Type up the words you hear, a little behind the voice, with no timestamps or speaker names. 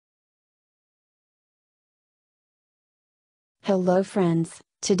Hello friends,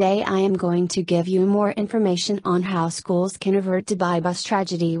 today I am going to give you more information on how schools can avert Dubai bus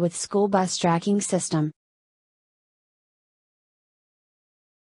tragedy with school bus tracking system.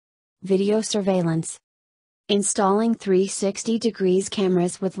 Video surveillance. Installing 360 degrees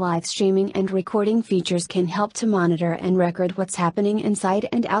cameras with live streaming and recording features can help to monitor and record what's happening inside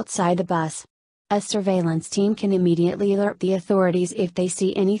and outside the bus. A surveillance team can immediately alert the authorities if they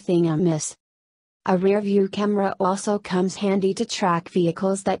see anything amiss. A rear-view camera also comes handy to track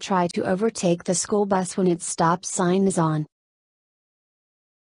vehicles that try to overtake the school bus when its stop sign is on.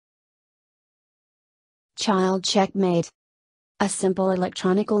 Child Checkmate. A simple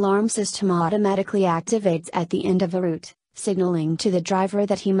electronic alarm system automatically activates at the end of a route, signaling to the driver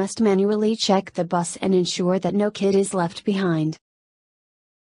that he must manually check the bus and ensure that no kid is left behind.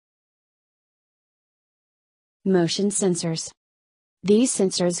 Motion sensors. These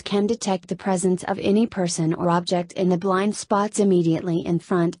sensors can detect the presence of any person or object in the blind spots immediately in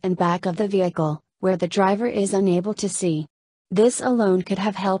front and back of the vehicle, where the driver is unable to see. This alone could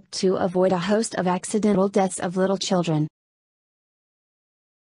have helped to avoid a host of accidental deaths of little children.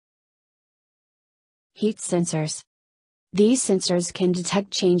 Heat sensors. These sensors can detect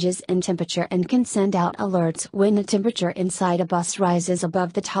changes in temperature and can send out alerts when the temperature inside a bus rises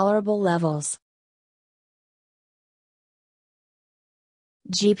above the tolerable levels.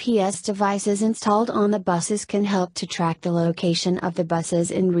 GPS devices installed on the buses can help to track the location of the buses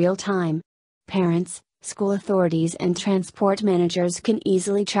in real time. Parents, school authorities and transport managers can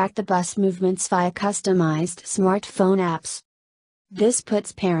easily track the bus movements via customized smartphone apps. This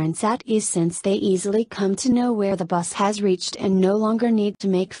puts parents at ease since they easily come to know where the bus has reached and no longer need to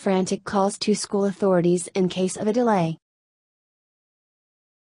make frantic calls to school authorities in case of a delay.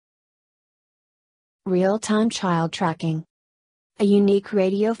 Real-time child tracking. A unique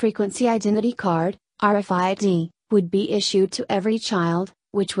radio frequency identity card, RFID, would be issued to every child,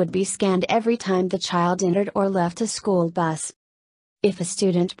 which would be scanned every time the child entered or left a school bus. If a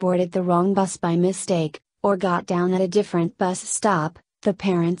student boarded the wrong bus by mistake, or got down at a different bus stop, the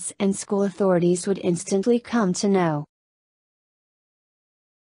parents and school authorities would instantly come to know.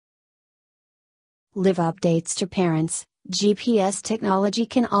 Live updates to parents. GPS technology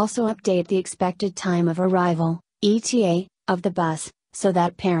can also update the expected time of arrival, ETA, of the bus, so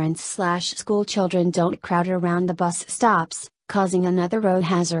that parents/school children don't crowd around the bus stops, causing another road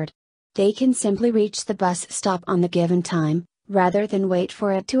hazard. They can simply reach the bus stop on the given time, rather than wait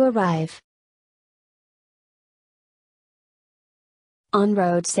for it to arrive. On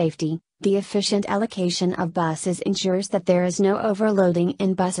road safety, the efficient allocation of buses ensures that there is no overloading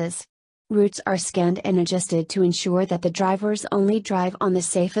in buses. Routes are scanned and adjusted to ensure that the drivers only drive on the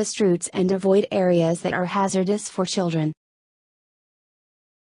safest routes and avoid areas that are hazardous for children.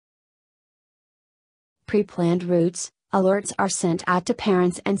 Pre-planned routes. Alerts are sent out to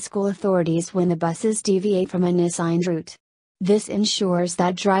parents and school authorities when the buses deviate from an assigned route. This ensures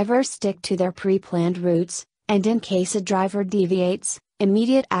that drivers stick to their pre-planned routes, and in case a driver deviates,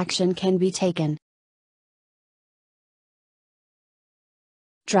 immediate action can be taken.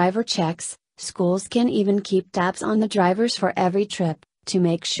 Driver checks. Schools can even keep tabs on the drivers for every trip, to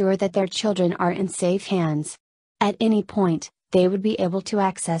make sure that their children are in safe hands. At any point, they would be able to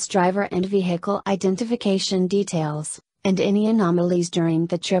access driver and vehicle identification details, and any anomalies during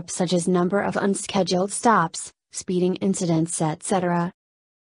the trip such as number of unscheduled stops, speeding incidents etc.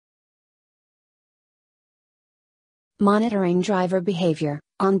 Monitoring driver behavior.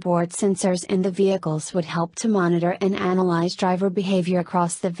 Onboard sensors in the vehicles would help to monitor and analyze driver behavior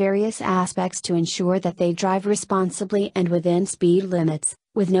across the various aspects to ensure that they drive responsibly and within speed limits,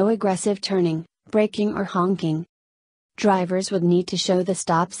 with no aggressive turning, braking or honking. Drivers would need to show the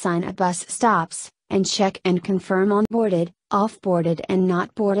stop sign at bus stops, and check and confirm on-boarded, off-boarded and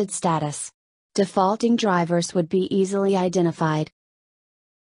not boarded status. Defaulting drivers would be easily identified.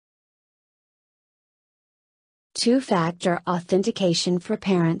 Two-factor authentication for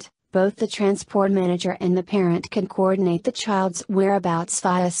parent. Both the transport manager and the parent can coordinate the child's whereabouts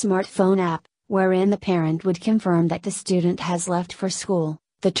via smartphone app, wherein the parent would confirm that the student has left for school,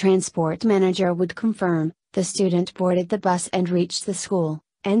 the transport manager would confirm the student boarded the bus and reached the school,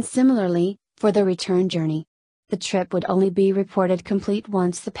 and similarly, for the return journey. The trip would only be reported complete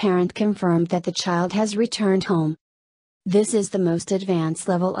once the parent confirmed that the child has returned home. This is the most advanced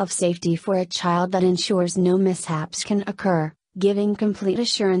level of safety for a child that ensures no mishaps can occur, giving complete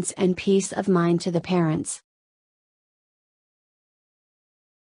assurance and peace of mind to the parents.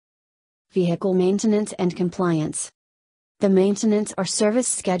 Vehicle maintenance and compliance. The maintenance or service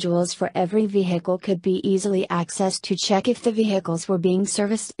schedules for every vehicle could be easily accessed to check if the vehicles were being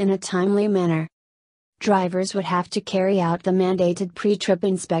serviced in a timely manner. Drivers would have to carry out the mandated pre-trip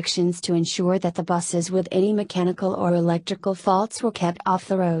inspections to ensure that the buses with any mechanical or electrical faults were kept off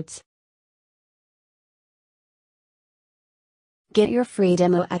the roads. Get your free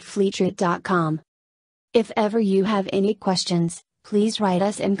demo at fleetreat.com. If ever you have any questions, please write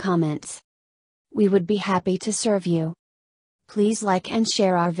us in comments. We would be happy to serve you. Please like and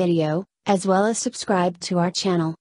share our video, as well as subscribe to our channel.